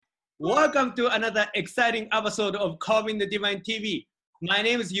Welcome to another exciting episode of Carving the Divine TV. My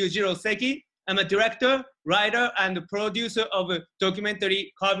name is Yujiro Seki. I'm a director, writer, and producer of a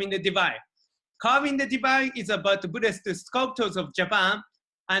documentary Carving the Divine. Carving the Divine is about the Buddhist sculptors of Japan,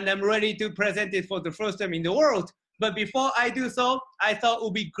 and I'm ready to present it for the first time in the world. But before I do so, I thought it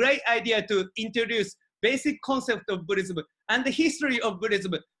would be a great idea to introduce basic concept of Buddhism and the history of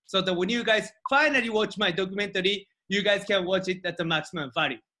Buddhism, so that when you guys finally watch my documentary, you guys can watch it at the maximum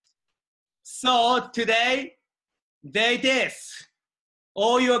value. So today, day this,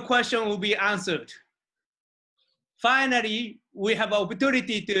 all your questions will be answered. Finally, we have an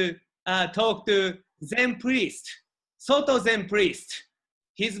opportunity to talk to Zen priest, Soto Zen priest.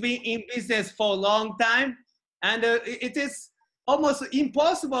 He's been in business for a long time, and it is almost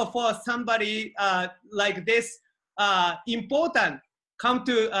impossible for somebody like this important come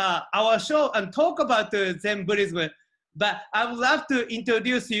to our show and talk about Zen Buddhism. But I would love to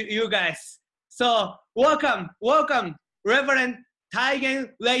introduce you guys. So welcome, Reverend Taigen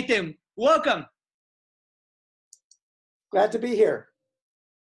Leighton. Welcome. Glad to be here.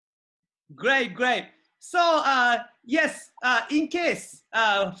 Great. So yes, in case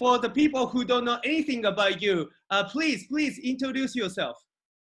for the people who don't know anything about you, please introduce yourself.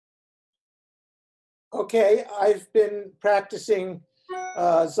 Okay, I've been practicing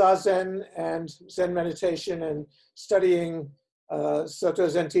Zazen and Zen meditation and studying Soto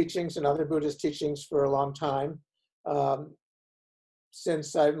Zen teachings and other Buddhist teachings for a long time.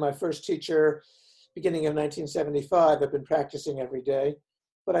 Since my first teacher, beginning of 1975, I've been practicing every day.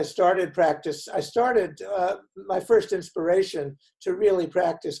 But my first inspiration to really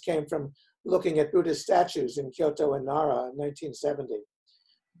practice came from looking at Buddhist statues in Kyoto and Nara in 1970.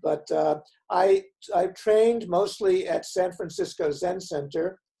 But I trained mostly at San Francisco Zen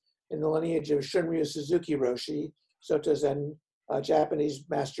Center in the lineage of Shunryu Suzuki Roshi, Soto Zen Japanese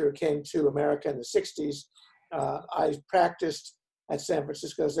master who came to America in the 60s. I practiced at San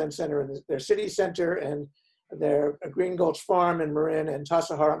Francisco Zen Center in their city center and their Green Gulch Farm in Marin and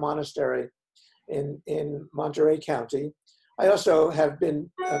Tassajara Monastery in Monterey County. I also have been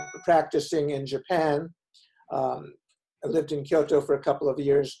practicing in Japan. I lived in Kyoto for a couple of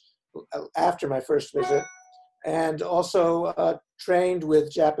years after my first visit, and also trained with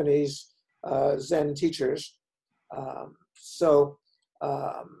Japanese Zen teachers.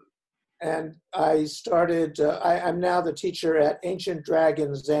 And I started, I'm now the teacher at Ancient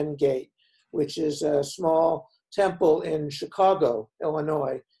Dragon Zen Gate, which is a small temple in Chicago,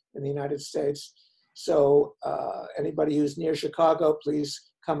 Illinois, in the United States. So anybody who's near Chicago,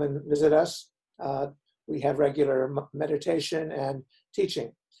 please come and visit us. We have regular meditation and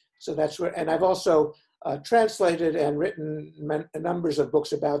teaching. So that's where, and I've also translated and written numbers of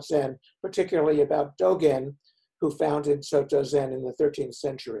books about Zen, particularly about Dogen, who founded Soto Zen in the 13th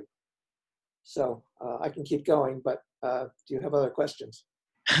century. So I can keep going, but do you have other questions?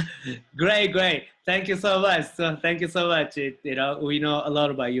 Great. Thank you so much. Thank you so much. We know a lot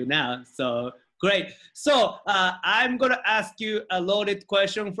about you now. So great. So I'm going to ask you a loaded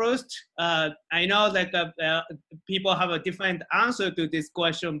question first. I know that people have a different answer to this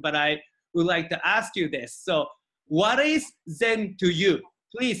question, but I would like to ask you this. So what is Zen to you?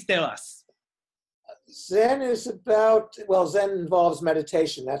 Please tell us. Zen is about, well, Zen involves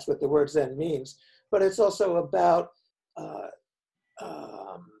meditation. That's what the word Zen means. But it's also about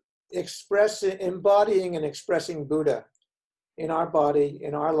embodying and expressing Buddha in our body,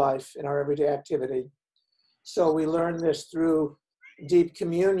 in our life, in our everyday activity. So we learn this through deep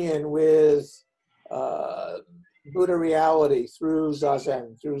communion with Buddha reality, through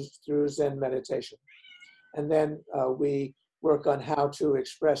Zazen, through Zen meditation. And then we work on how to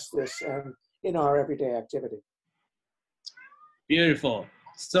express this in our everyday activity. Beautiful.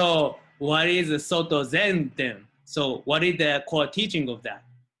 So what is Soto Zen then? So what is the core teaching of that?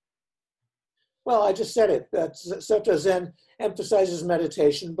 Well, I just said it, that Soto Zen emphasizes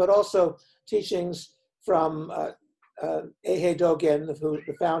meditation, but also teachings from Eihei Dogen,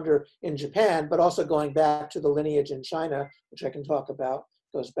 the founder in Japan, but also going back to the lineage in China, which I can talk about,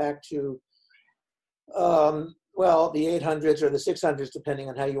 goes back to, well, the 800s or the 600s, depending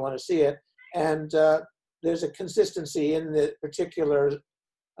on how you want to see it. And there's a consistency in the particular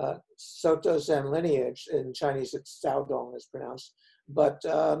Soto Zen lineage. In Chinese, it's Shaodong is pronounced. But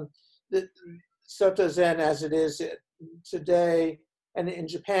the Soto Zen, as it is today, and in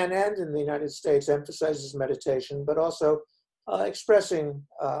Japan and in the United States, emphasizes meditation, but also expressing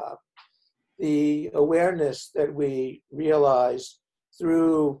the awareness that we realize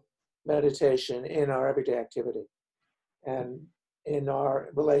through meditation in our everyday activity and in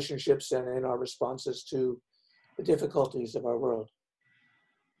our relationships and in our responses to the difficulties of our world.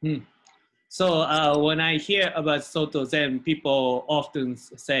 Hmm. So when I hear about Soto Zen, people often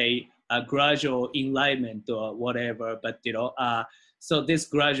say gradual enlightenment or whatever. But so this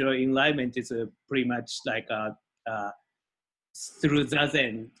gradual enlightenment is pretty much like through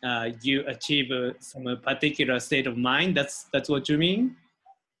Zazen, you achieve some particular state of mind. That's what you mean?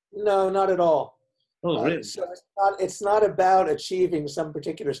 No, not at all. Oh, really? So it's not about achieving some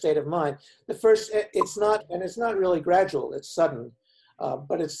particular state of mind. It's not, and it's not really gradual. It's sudden,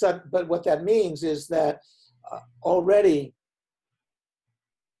 but it's sudden. But what that means is that already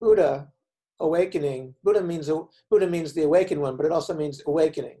Buddha awakening. Buddha means the awakened one, but it also means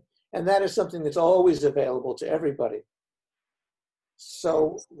awakening, and that is something that's always available to everybody.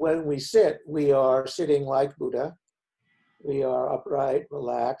 So when we sit, we are sitting like Buddha. We are upright,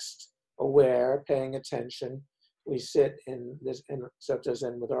 relaxed, aware, paying attention. We sit in Soto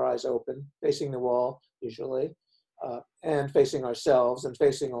Zen with our eyes open, facing the wall usually, and facing ourselves and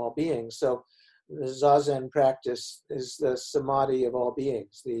facing all beings. So the Zazen practice is the samadhi of all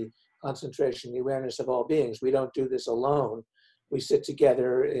beings, the concentration, the awareness of all beings. We don't do this alone. We sit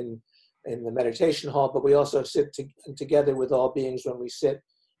together in the meditation hall, but we also sit together with all beings when we sit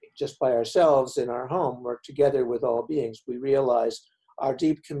just by ourselves in our home. We're together with all beings. We realize our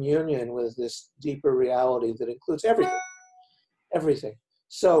deep communion with this deeper reality that includes everything.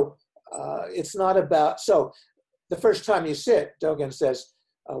 So it's not about, so the first time you sit, Dogen says,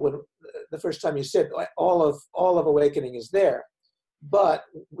 the first time you sit, all of awakening is there. But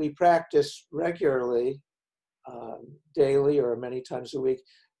we practice regularly, daily or many times a week,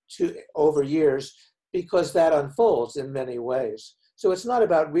 over years, because that unfolds in many ways. So it's not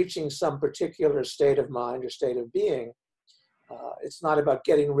about reaching some particular state of mind or state of being. It's not about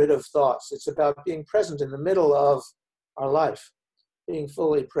getting rid of thoughts. It's about being present in the middle of our life, being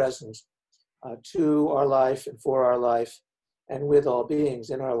fully present to our life and for our life and with all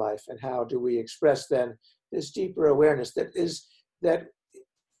beings in our life. And how do we express then this deeper awareness that is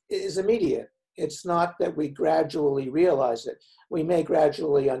immediate? It's not that we gradually realize it. We may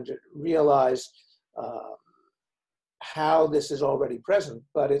gradually realize how this is already present,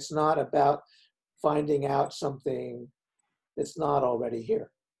 but it's not about finding out something that's not already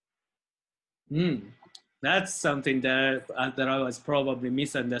here. That's something that I was probably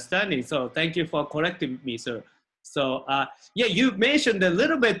misunderstanding. So thank you for correcting me, sir. So yeah, you mentioned a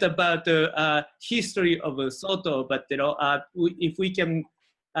little bit about the history of Soto, but if we can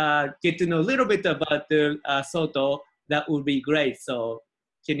get to know a little bit about the Soto, that would be great. So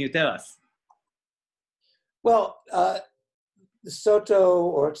can you tell us? Well, the Soto,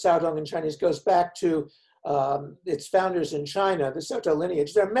 or Caodong in Chinese, goes back to its founders in China, the Soto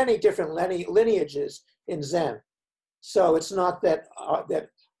lineage. There are many different lineages in Zen. So it's not that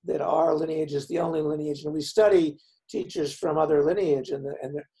our lineage is the only lineage, and we study teachers from other lineage, and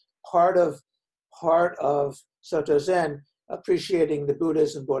part of Soto Zen, appreciating the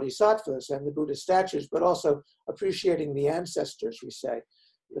Buddhas and Bodhisattvas and the Buddha statues, but also appreciating the ancestors, we say,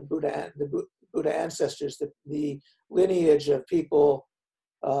 the Buddha ancestors, the lineage of people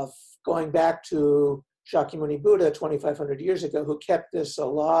going back to Shakyamuni Buddha 2,500 years ago, who kept this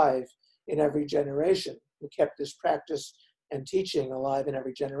alive in every generation, who kept this practice and teaching alive in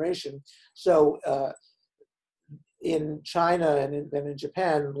every generation. So in China and then in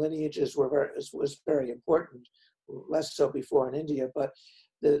Japan, lineages was very important, less so before in India, but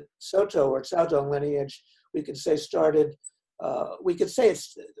the Soto or Caodong lineage, we could say started,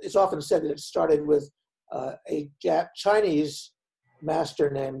 it's often said that it started with a Chinese master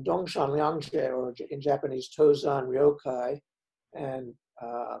named Dongshan Liangzhe, or in Japanese, Tozan Ryokai. And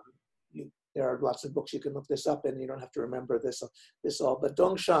there are lots of books you can look this up in. You don't have to remember this all. But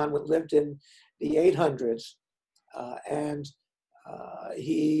Dongshan lived in the 800s, and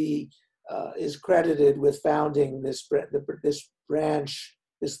he is credited with founding this branch,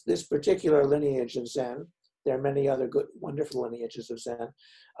 this particular lineage of Zen. There are many other good, wonderful lineages of Zen.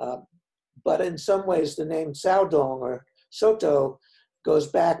 But in some ways, the name Caodong or Soto goes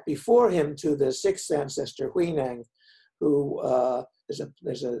back before him to the sixth ancestor, Huineng, who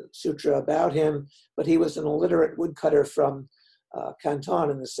there's a sutra about him, but he was an illiterate woodcutter from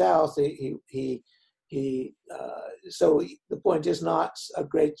Canton in the south. So the point is not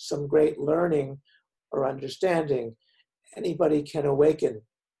some great learning or understanding. Anybody can awaken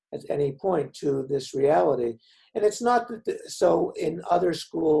at any point to this reality. And it's not that, so in other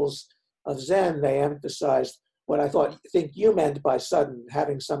schools of Zen, they emphasized what I think you meant by sudden,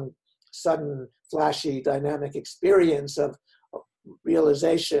 having some sudden, flashy, dynamic experience of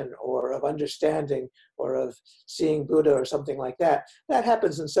realization or of understanding or of seeing Buddha or something like that. That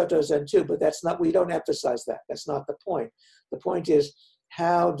happens in Soto Zen too, but we don't emphasize that. That's not the point. The point is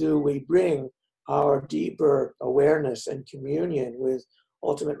how do we bring our deeper awareness and communion with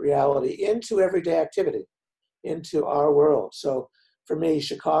ultimate reality into everyday activity, into our world. So for me,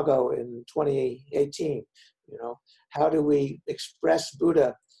 Chicago in 2018, how do we express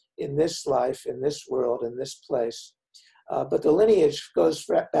Buddha in this life, in this world, in this place? But the lineage goes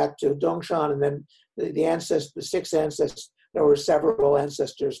back to Dongshan, and then the sixth ancestor. There were several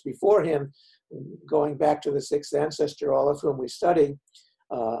ancestors before him, going back to the sixth ancestor, all of whom we study,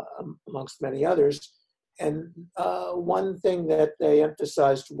 amongst many others. And one thing that they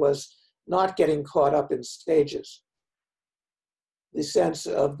emphasized was not getting caught up in stages. The sense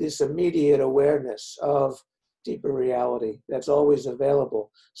of this immediate awareness of deeper reality that's always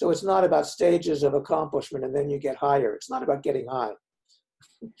available. So it's not about stages of accomplishment and then you get higher. It's not about getting high.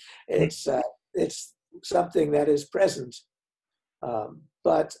 It's something that is present.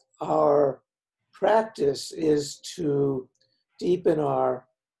 But our practice is to deepen our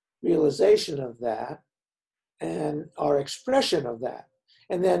realization of that and our expression of that.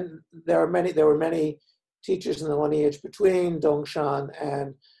 And then there were many teachers in the lineage between Dongshan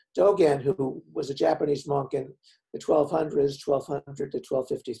and Dogen, who was a Japanese monk in the 1200s, 1200 to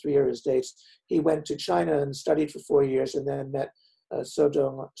 1253 are his dates. He went to China and studied for 4 years and then met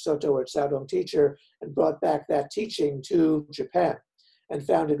Soto or Caodong teacher and brought back that teaching to Japan and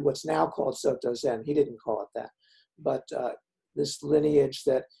founded what's now called Soto Zen. He didn't call it that, but this lineage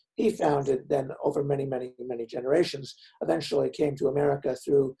that he founded then over many, many, many generations eventually came to America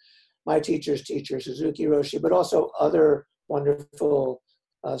through my teacher's teacher, Suzuki Roshi, but also other wonderful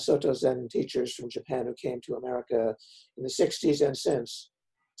Soto Zen teachers from Japan who came to America in the 60s and since.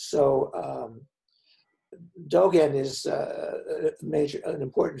 So Dogen is an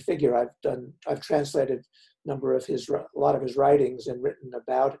important figure. I've translated a lot of his writings and written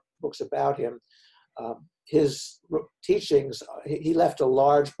books about him. His teachings, he left a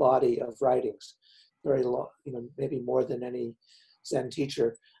large body of writings, very long, maybe more than any Zen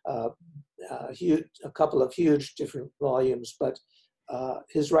teacher. A couple of huge different volumes, but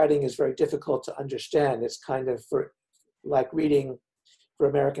his writing is very difficult to understand. It's kind of like reading for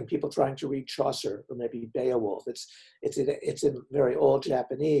American people trying to read Chaucer or maybe Beowulf. It's in very old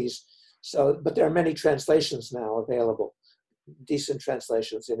Japanese. So, but there are many translations now available, decent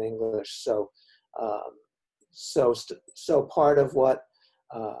translations in English. So part of what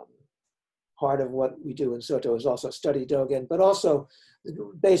we do in Soto is also study Dogen, but also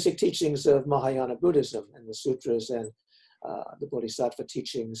the basic teachings of Mahayana Buddhism and the sutras and the Bodhisattva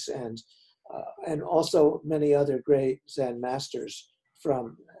teachings, and also many other great Zen masters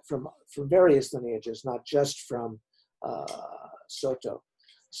from various lineages, not just from Soto.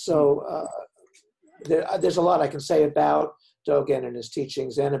 So there's a lot I can say about Dogen and his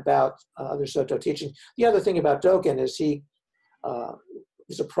teachings and about other Soto teachings. The other thing about Dogen is he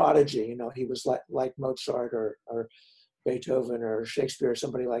was a prodigy. He was like Mozart or Beethoven or Shakespeare or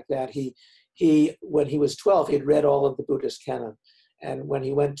somebody like that. He when he was 12, he had read all of the Buddhist canon. And when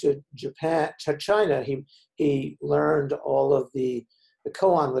he went to China, he learned all of the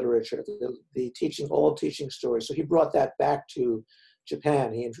koan literature, the old teaching stories. So he brought that back to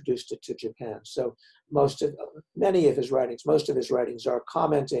Japan. He introduced it to Japan. So most of his writings are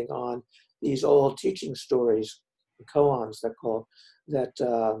commenting on these old teaching stories, the koans that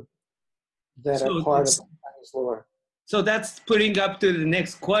are part of Chinese lore. So that's putting up to the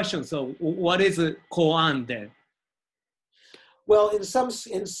next question. So what is a koan then? Well, in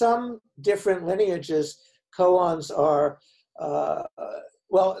some different lineages, koans are I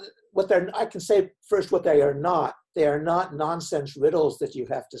can say first what they are not. They are not nonsense riddles that you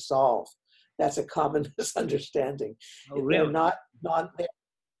have to solve. That's a common misunderstanding. Oh, really?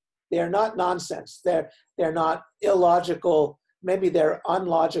 They're not nonsense. They're not illogical. Maybe they're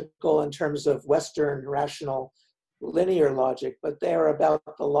unlogical in terms of Western rational linear logic, but they are about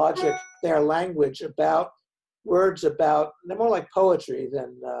the logic, their language, about words, they're more like poetry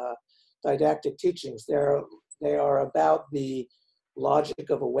than didactic teachings. They are about the logic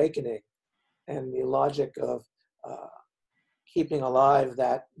of awakening and the logic of keeping alive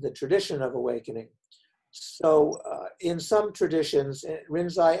the tradition of awakening. So in some traditions,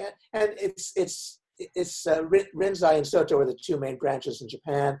 Rinzai, and Rinzai and Soto are the two main branches in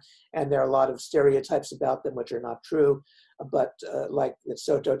Japan, and there are a lot of stereotypes about them which are not true, but like that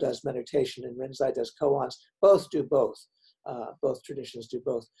Soto does meditation and Rinzai does koans, both do both. Both traditions do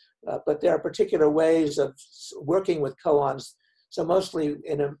both. But there are particular ways of working with koans. So mostly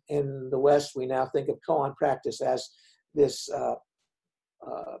in the West, we now think of koan practice as this,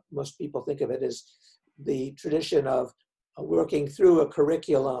 most people think of it as the tradition of working through a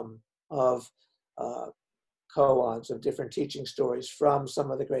curriculum of koans of different teaching stories from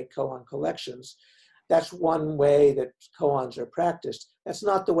some of the great koan collections. That's one way that koans are practiced. That's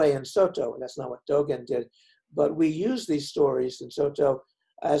not the way in Soto, and that's not what Dogen did. But we use these stories in Soto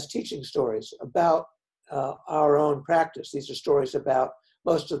as teaching stories about our own practice. These are stories about,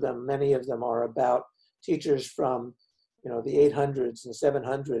 most of them, many of them are about teachers from, the 800s and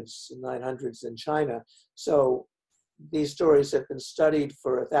 700s and 900s in China. So these stories have been studied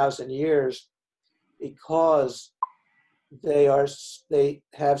for 1,000 years because they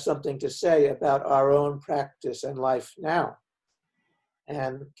have something to say about our own practice and life now,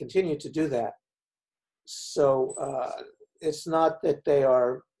 and continue to do that. So it's not that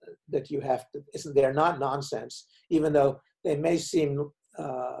they're not nonsense, even though they may seem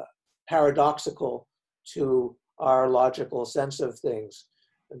paradoxical to our logical sense of things.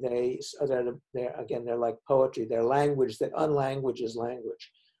 They're like poetry. They're language that unlanguages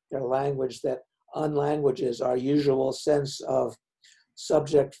language. They're language that unlanguages our usual sense of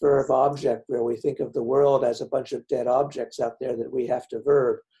subject, verb, object, where we think of the world as a bunch of dead objects out there that we have to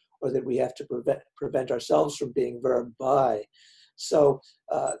verb, or that we have to prevent ourselves from being verbed by. So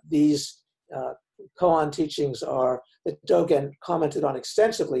these koan teachings that Dogen commented on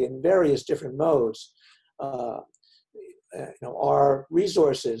extensively in various different modes, are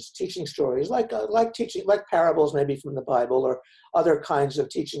resources, teaching stories, like parables maybe from the Bible, or other kinds of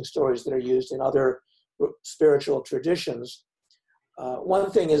teaching stories that are used in other spiritual traditions.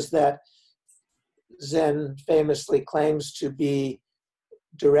 One thing is that Zen famously claims to be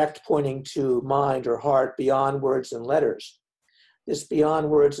direct pointing to mind or heart beyond words and letters. This beyond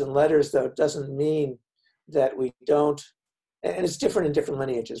words and letters, though, doesn't mean that we don't, and it's different in different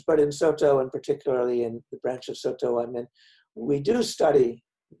lineages, but in Soto, and particularly in the branch of Soto I'm in, we do study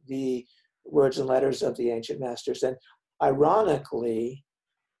the words and letters of the ancient masters. And ironically,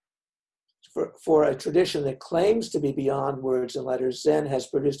 for a tradition that claims to be beyond words and letters, Zen has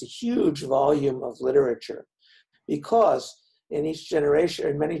produced a huge volume of literature, because in each generation,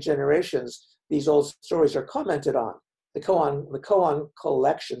 in many generations, these old stories are commented on. The koan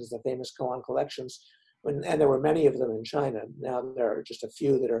collections, the famous koan collections, and there were many of them in China. Now there are just a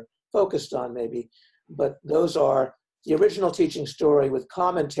few that are focused on maybe, but those are the original teaching story with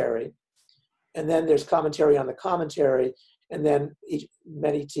commentary, and then there's commentary on the commentary, and then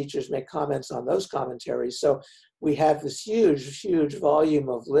many teachers make comments on those commentaries. So we have this huge, huge volume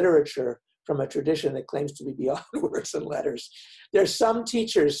of literature from a tradition that claims to be beyond words and letters. There's some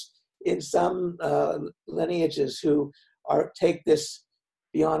teachers in some lineages who take this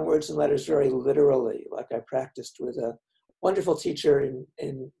beyond words and letters very literally. Like I practiced with a wonderful teacher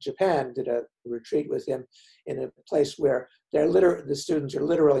in Japan, did a retreat with him in a place where the students are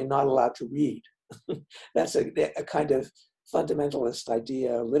literally not allowed to read. That's a kind of fundamentalist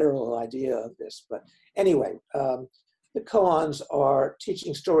idea, literal idea of this. But anyway, the koans are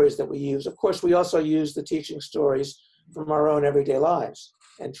teaching stories that we use. Of course, we also use the teaching stories from our own everyday lives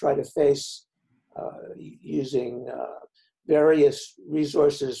and try to face using various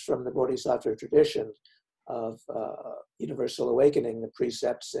resources from the Bodhisattva tradition of universal awakening, the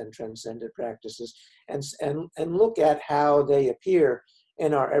precepts and transcendent practices, and look at how they appear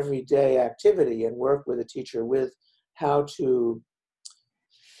in our everyday activity, and work with a teacher with how to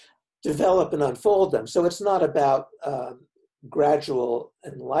develop and unfold them. So it's not about gradual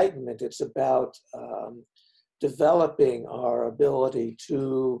enlightenment, it's about developing our ability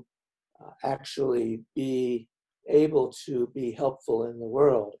to actually be able to be helpful in the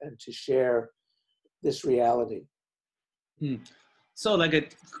world and to share this reality. So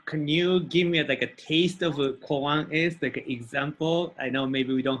can you give me a taste of what koan is, like an example? I know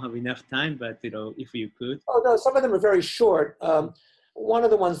maybe we don't have enough time, but if you could. Oh no, some of them are very short. One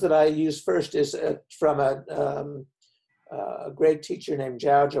of the ones that I use first is from a great teacher named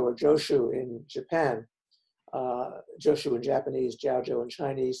Jiaozhou, or Joshu in Japan. Joshu in Japanese, Jiaozhou in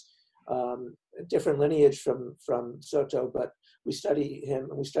Chinese. Different lineage from Soto, but we study him,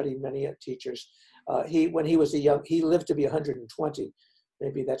 and we study many teachers. When he was he lived to be 120.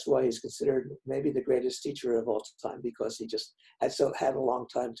 Maybe that's why he's considered maybe the greatest teacher of all time, because he just had a long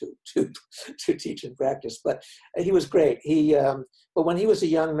time to teach and practice. But he was great. But when he was a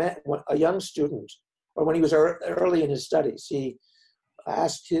young student, or when he was early in his studies, he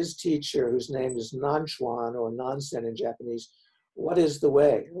asked his teacher, whose name is Nanchuan, or Nansen in Japanese, what is the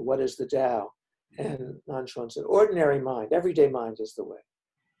way? What is the Tao? And Nanchuan said, ordinary mind, everyday mind is the way.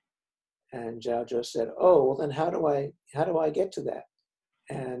 And Jiaozhou said, oh, well then how do I get to that?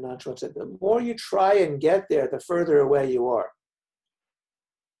 And Nanchuan said, the more you try and get there, the further away you are.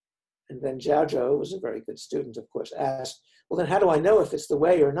 And then Jiaozhou, who was a very good student, of course, asked, well then how do I know if it's the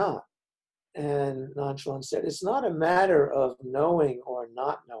way or not? And Nanchuan said, it's not a matter of knowing or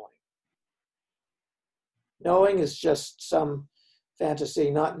not knowing. Knowing is just some fantasy.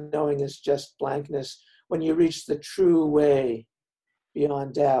 Not knowing is just blankness. When you reach the true way,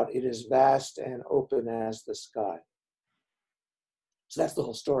 beyond doubt, it is vast and open as the sky. So that's the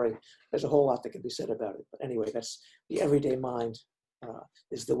whole story. There's a whole lot that can be said about it. But anyway, that's the everyday mind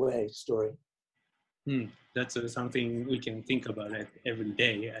is the way story. That's something we can think about it every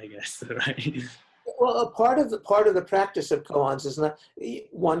day, I guess, right? Well, a part of the practice of koans is not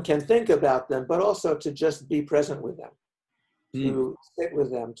one can think about them, but also to just be present with them, to sit with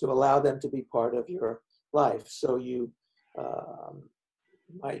them, to allow them to be part of your life. So you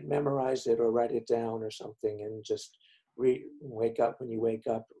might memorize it or write it down or something, and just wake up when you wake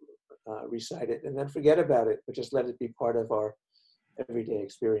up, recite it, and then forget about it, but just let it be part of our everyday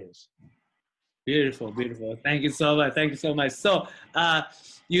experience. Beautiful, beautiful. Thank you so much. Thank you so much. So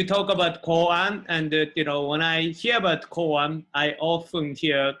you talk about koan, and when I hear about koan, I often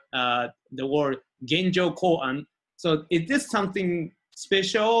hear the word Genjo koan. So is this something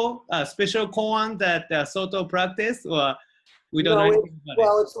special, special koan that Soto practice, or we don't know anything about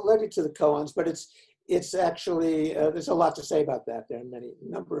well, it's related to the koans, but it's actually, there's a lot to say about that. There are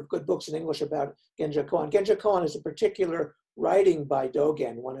number of good books in English about Genjo koan. Genjo koan is a particular writing by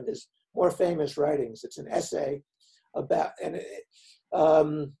Dogen, one of his more famous writings. It's an essay about, and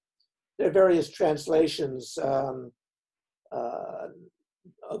there are various translations of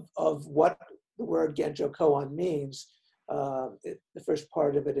what the word Genjo koan means. The first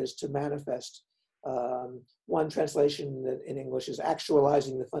part of it is to manifest. One translation in English is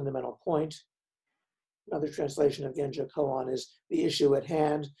actualizing the fundamental point. Another translation of Genjo koan is the issue at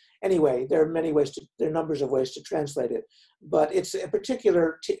hand. Anyway, there are numbers of ways to translate it, but it's a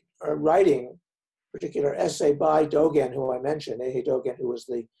particular writing, particular essay by Dogen, who I mentioned, Eihei Dogen, who was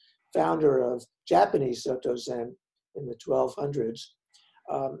the founder of Japanese Soto Zen in the 1200s.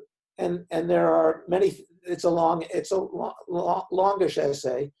 And there are many. It's a longish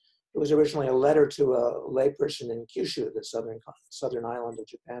essay. It was originally a letter to a layperson in Kyushu, the southern island of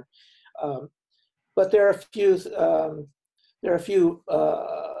Japan. But there are a few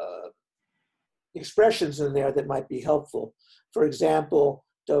expressions in there that might be helpful. For example,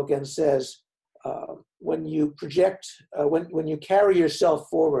 Dogen says, when you project, when you carry yourself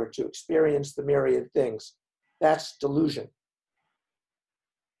forward to experience the myriad things, that's delusion.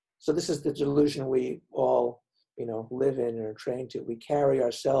 So this is the delusion we all, live in and are trained to. We carry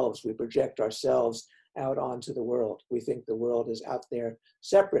ourselves, we project ourselves out onto the world. We think the world is out there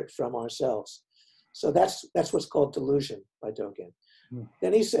separate from ourselves. So that's what's called delusion by Dogen.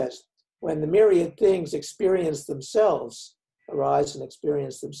 Then he says, when the myriad things experience themselves, arise and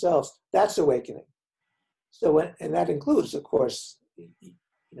experience themselves, that's awakening. So and that includes, of course,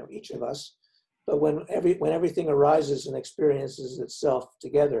 each of us. But when everything arises and experiences itself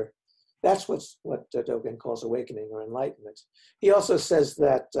together, that's what Dogen calls awakening or enlightenment. He also says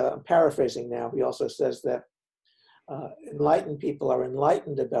that, I'm paraphrasing now, he also says that enlightened people are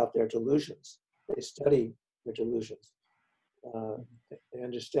enlightened about their delusions. They study their delusions. They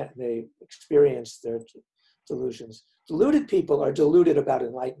understand, they experience their delusions. Deluded people are deluded about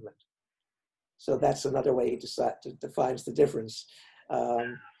enlightenment. So that's another way he defines the difference.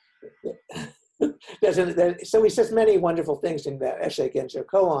 So he says many wonderful things in that Essay Genjo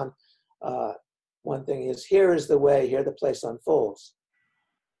koan. One thing is, here is the way, here the place unfolds.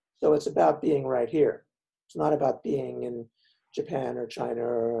 So it's about being right here. It's not about being in Japan or China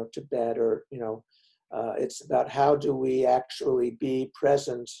or Tibet or, it's about how do we actually be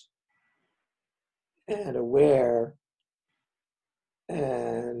present and aware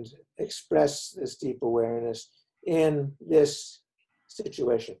and express this deep awareness in this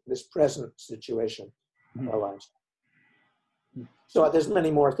situation, this present situation of our lives. So there's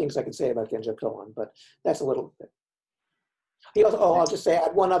many more things I could say about Genjo koan, but that's a little bit. He also, I'll just say,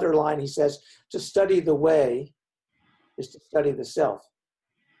 add one other line. He says, to study the way is to study the self.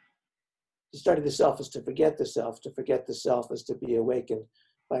 To study the self is to forget the self. To forget the self is to be awakened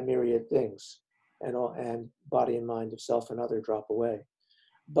by myriad things, and body and mind of self and other drop away.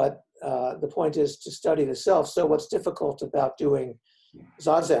 But the point is to study the self. So what's difficult about doing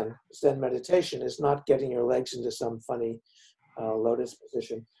Zazen, Zen meditation, is not getting your legs into some funny lotus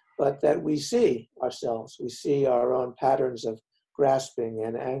position, but that we see ourselves. We see our own patterns of grasping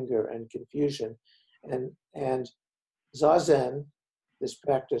and anger and confusion. And Zazen, this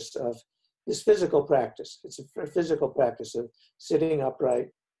practice of this physical practice, it's a physical practice of sitting upright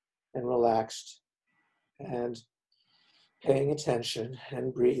and relaxed and paying attention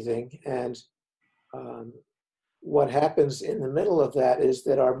and breathing. And what happens in the middle of that is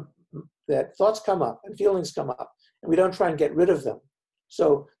that that thoughts come up and feelings come up, and we don't try and get rid of them.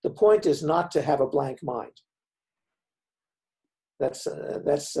 So the point is not to have a blank mind. That's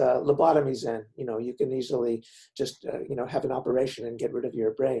lobotomy Zen. You can easily just have an operation and get rid of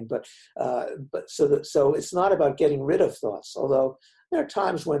your brain. But so it's not about getting rid of thoughts. Although there are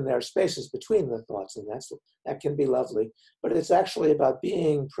times when there are spaces between the thoughts, and that can be lovely. But it's actually about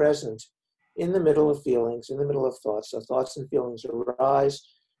being present in the middle of feelings, in the middle of thoughts. So thoughts and feelings arise,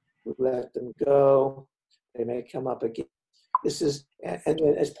 we let them go. They may come up again. And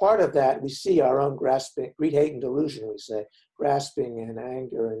as part of that, we see our own grasping, greed, hate, and delusion, we say, grasping and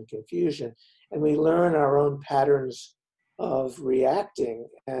anger and confusion. And we learn our own patterns of reacting.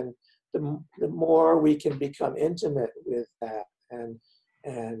 And the more we can become intimate with that and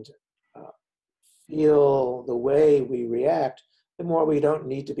feel the way we react, the more we don't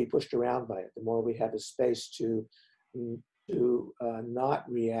need to be pushed around by it, the more we have a space to not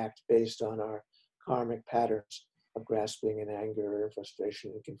react based on our karmic patterns of grasping and anger,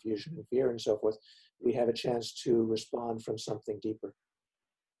 frustration and confusion and fear and so forth. We have a chance to respond from something deeper.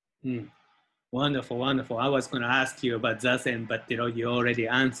 Wonderful, wonderful. I was going to ask you about Zazen, but you already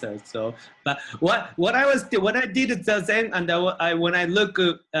answered. So, but when I did Zazen, and when I look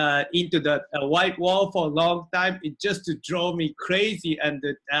into the white wall for a long time, it just drove me crazy, and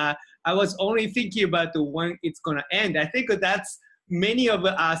I was only thinking about when it's going to end. I think that's many of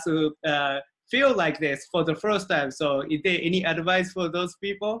us feel like this for the first time. So, is there any advice for those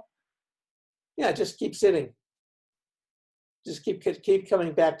people? Yeah, just keep sitting. Just keep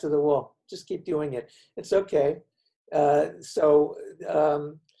coming back to the wall. Just keep doing it. It's okay. Thoughts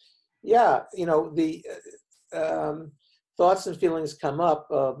and feelings come up.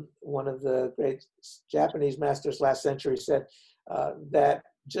 One of the great Japanese masters last century said that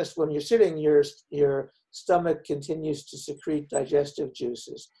just when you're sitting, your stomach continues to secrete digestive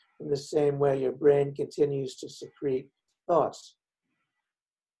juices in the same way your brain continues to secrete thoughts.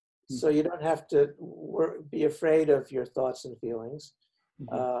 So you don't have to be afraid of your thoughts and feelings.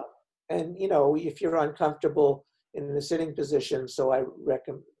 And if you're uncomfortable in the sitting position, so I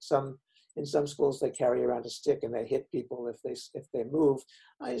reckon in some schools they carry around a stick and they hit people if they move.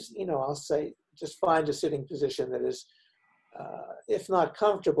 I'll say just find a sitting position that is, if not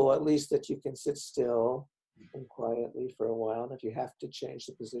comfortable, at least that you can sit still and quietly for a while. And if you have to change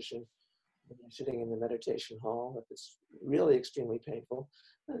the position when you're sitting in the meditation hall, if it's really extremely painful,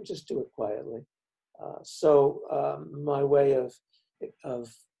 then just do it quietly. My way of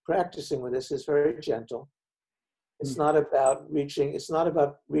practicing with this is very gentle. It's not about reaching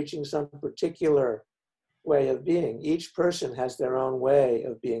some particular way of being. Each person has their own way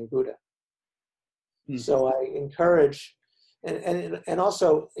of being Buddha. So I encourage, and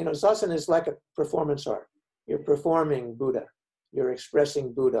also, Zazen is like a performance art. You're performing Buddha. You're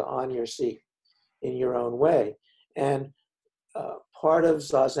expressing Buddha on your seat in your own way. And part of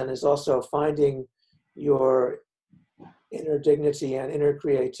Zazen is also finding your inner dignity and inner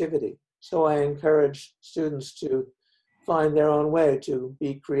creativity. So I encourage students to find their own way to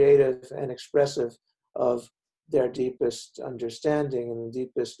be creative and expressive of their deepest understanding and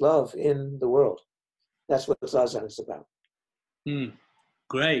deepest love in the world. That's what Zazen is about.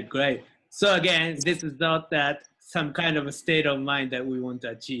 Great, great. So again, this is not that some kind of a state of mind that we want to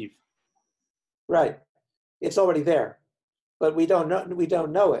achieve. Right. It's already there, but we don't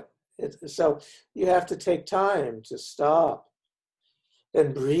know it. So you have to take time to stop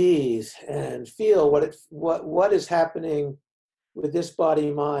and breathe and feel what is happening with this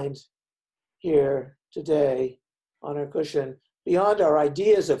body mind here today on our cushion, beyond our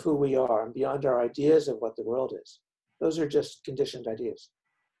ideas of who we are and beyond our ideas of what the world is. Those are just conditioned ideas.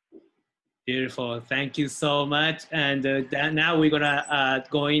 Beautiful. Thank you so much. And now we're going to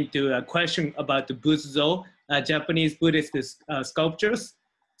go into a question about the Butsuzo, Japanese Buddhist sculptures.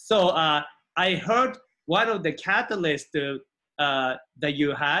 So I heard one of the catalysts that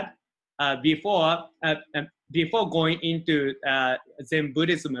you had before going into Zen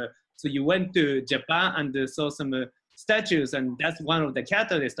Buddhism. So you went to Japan and saw some statues, and that's one of the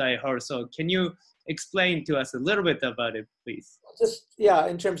catalysts I heard. So can you explain to us a little bit about it, please? Just,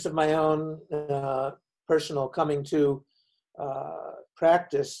 in terms of my own personal coming to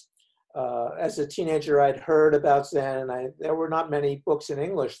practice, as a teenager, I'd heard about Zen, and there were not many books in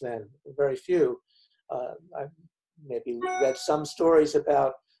English then, very few. I maybe read some stories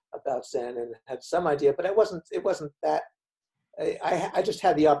about Zen and had some idea, but it wasn't that. I just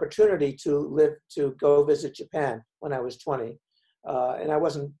had the opportunity to go visit Japan when I was 20, and I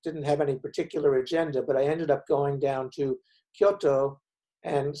didn't have any particular agenda, but I ended up going down to Kyoto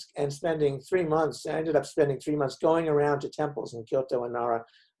and spending 3 months. I ended up spending 3 months going around to temples in Kyoto and Nara,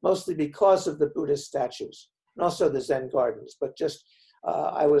 mostly because of the Buddhist statues and also the Zen gardens. But just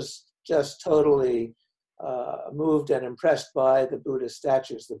I was just totally moved and impressed by the Buddhist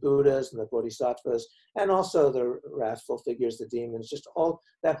statues, the Buddhas and the Bodhisattvas, and also the wrathful figures, the demons, just all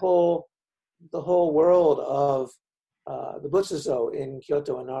that the whole world of the Butsuzo in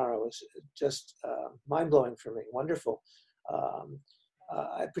Kyoto and Nara was just mind-blowing for me, wonderful.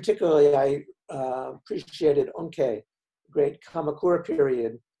 I appreciated Unke, great Kamakura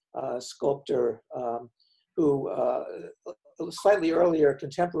period sculptor who slightly earlier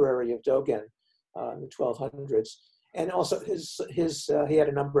contemporary of Dogen in the 1200s. And also he had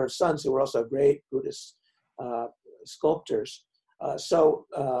a number of sons who were also great Buddhist sculptors.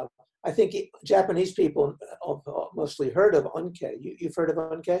 I think Japanese people mostly heard of Unke. You've heard of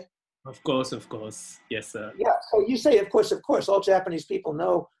Unke? Of course. Yes, sir. Yeah, so you say, of course, all Japanese people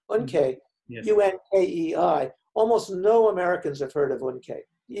know Unke, yes. Unkei. Almost no Americans have heard of Unke,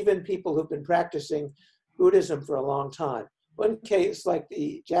 even people who've been practicing Buddhism for a long time. Unke is like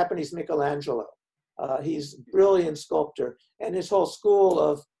the Japanese Michelangelo. He's a brilliant sculptor, and his whole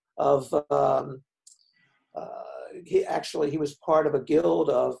school he was part of a guild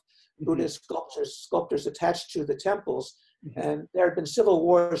of Buddhist sculptors attached to the temples, and there had been civil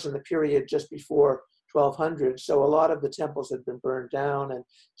wars in the period just before 1200, so a lot of the temples had been burned down and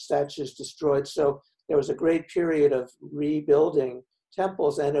statues destroyed. So there was a great period of rebuilding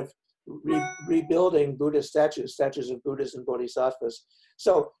temples and of rebuilding Buddhist statues of Buddhas and Bodhisattvas.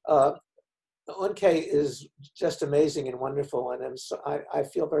 So Unke is just amazing and wonderful, and I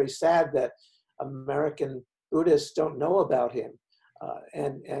feel very sad that American Buddhists don't know about him.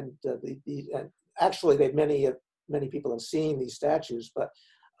 And actually, many people have seen these statues, but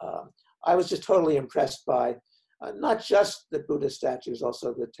I was just totally impressed by not just the Buddhist statues,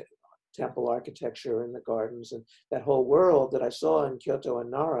 also the temple architecture and the gardens and that whole world that I saw in Kyoto and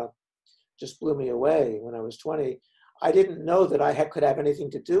Nara just blew me away when I was 20. I didn't know that I could have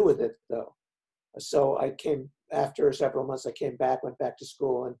anything to do with it, though. So after several months, I came back, went back to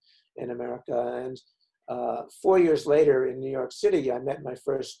school in America, and 4 years later in New York City, I met my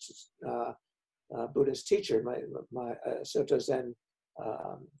first Buddhist teacher, my Soto Zen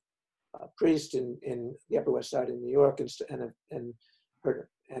priest in the Upper West Side in New York,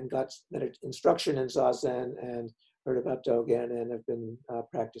 and got instruction in Zazen and heard about Dogen and have been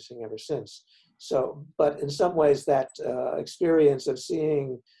practicing ever since. So, but in some ways, that experience of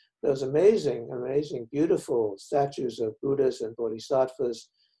seeing those amazing, beautiful statues of Buddhas and Bodhisattvas,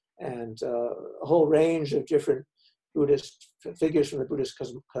 and a whole range of different Buddhist figures from the Buddhist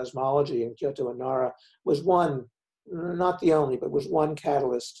cosmology in Kyoto and Nara was one, not the only, but was one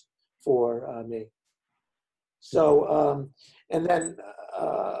catalyst for me. So, and then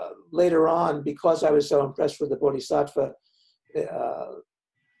later on, because I was so impressed with the Bodhisattva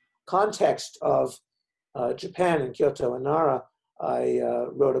context of Japan and Kyoto and Nara, I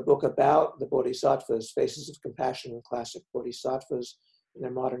wrote a book about the Bodhisattvas, Faces of Compassion and Classic Bodhisattvas in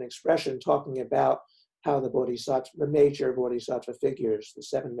their modern expression, talking about how the major Bodhisattva figures, the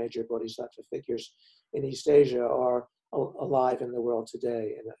 7 major Bodhisattva figures in East Asia are alive in the world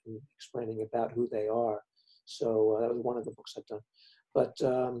today, and explaining about who they are. So that was one of the books I've done. But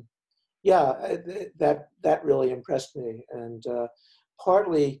yeah, that really impressed me. And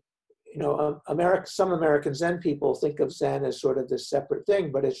partly, some American Zen people think of Zen as sort of this separate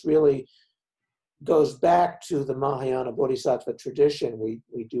thing, but it's really goes back to the Mahayana Bodhisattva tradition. We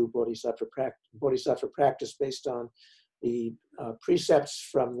do Bodhisattva practice based on the precepts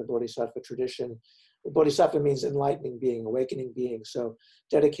from the Bodhisattva tradition. Bodhisattva means enlightening being, awakening being, so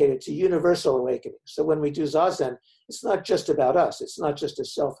dedicated to universal awakening. So when we do Zazen, it's not just about us. It's not just a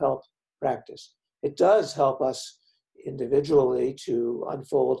self-help practice. It does help us individually to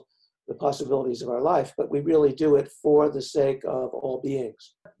unfold the possibilities of our life, but we really do it for the sake of all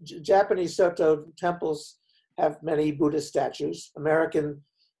beings. Japanese Soto temples have many Buddhist statues. American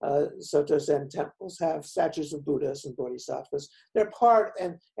Soto Zen temples have statues of Buddhas and Bodhisattvas. They're part,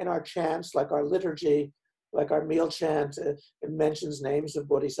 and our chants, like our liturgy, like our meal chant, it mentions names of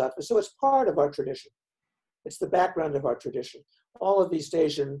Bodhisattvas. So it's part of our tradition. It's the background of our tradition. All of East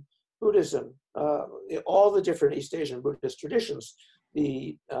Asian Buddhism, all the different East Asian Buddhist traditions,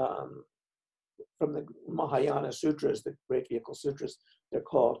 from the Mahayana Sutras, the Great Vehicle Sutras, they're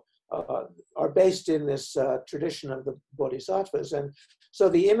called, are based in this tradition of the Bodhisattvas. And so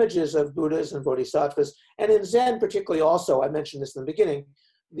the images of Buddhas and Bodhisattvas, and in Zen particularly also, I mentioned this in the beginning,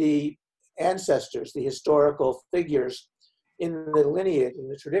 the ancestors, the historical figures in the lineage, in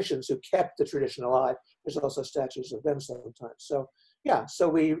the traditions who kept the tradition alive, there's also statues of them sometimes. So yeah, so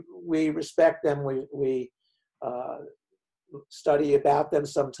we respect them, we study about them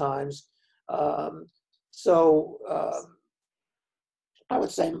sometimes. So I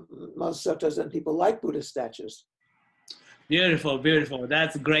would say most Soto Zen people like Buddhist statues. Beautiful, beautiful.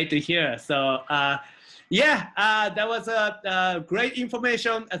 That's great to hear. So, yeah, that was great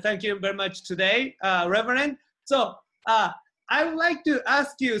information. Thank you very much today, Reverend. So, I would like to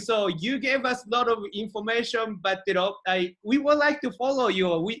ask you. So, you gave us a lot of information, but we would like to follow you.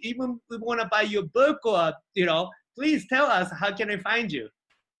 We want to buy your book, or please tell us, how can I find you?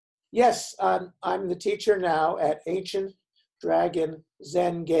 Yes, I'm the teacher now at Ancient Dragon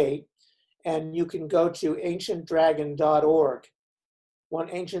Zen Gate. And you can go to ancientdragon.org,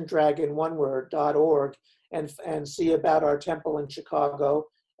 Ancient Dragon, one word, .org, and see about our temple in Chicago.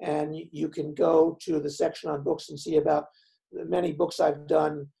 And you can go to the section on books and see about the many books I've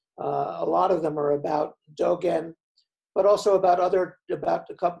done. A lot of them are about Dogen, but also about a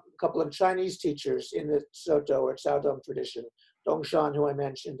couple of Chinese teachers in the Soto or Caodong tradition, Dongshan, who I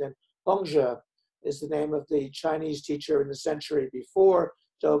mentioned, and Hongzhi is the name of the Chinese teacher in the century before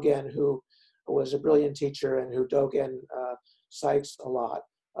Dogen, who was a brilliant teacher and who Dogen cites a lot.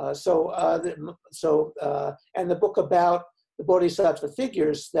 And the book about the Bodhisattva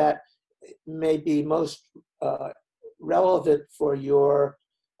figures that may be most relevant for your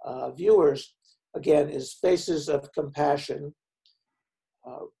viewers, again, is Faces of Compassion,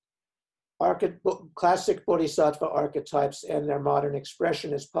 Classic Bodhisattva Archetypes and Their Modern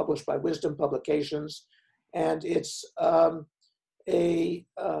Expression, is published by Wisdom Publications. And it's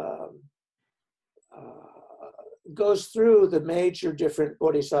goes through the major different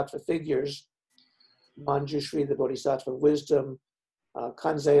bodhisattva figures: Manjushri, the bodhisattva of wisdom;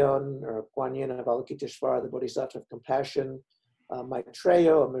 Kanzeon, or Guanyin Avalokiteshvara, the bodhisattva of compassion;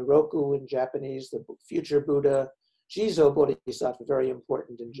 Maitreya, or Miroku in Japanese, the future Buddha; Jizo bodhisattva, very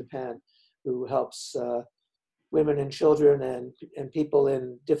important in Japan, who helps women and children and people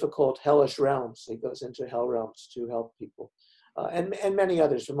in difficult hellish realms. He goes into hell realms to help people. And many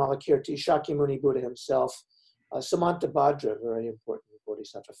others, Vimalakirti, Shakyamuni Buddha himself, Samantabhadra, very important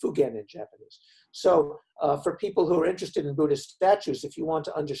bodhisattva, Fugen in Japanese. So for people who are interested in Buddhist statues, if you want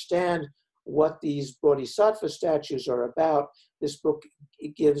to understand what these bodhisattva statues are about, this book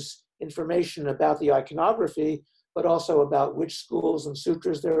gives information about the iconography, but also about which schools and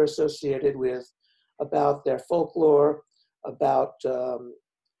sutras they're associated with, about their folklore, about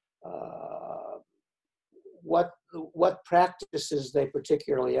what practices they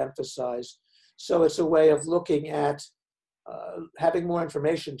particularly emphasize. So it's a way of looking at, having more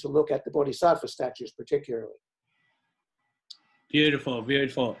information to look at the bodhisattva statues particularly. Beautiful,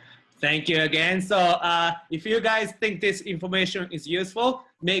 beautiful. Thank you again. So if you guys think this information is useful,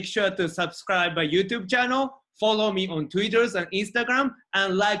 make sure to subscribe my YouTube channel, follow me on Twitter and Instagram,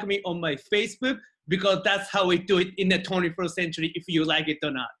 and like me on my Facebook, because that's how we do it in the 21st century, if you like it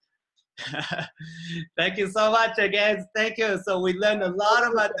or not. Thank you so much again. Thank you. So we learned a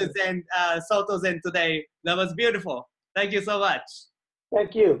lot about the Zen, Soto Zen today. That was beautiful. Thank you so much.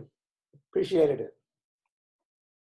 Thank you. Appreciated it.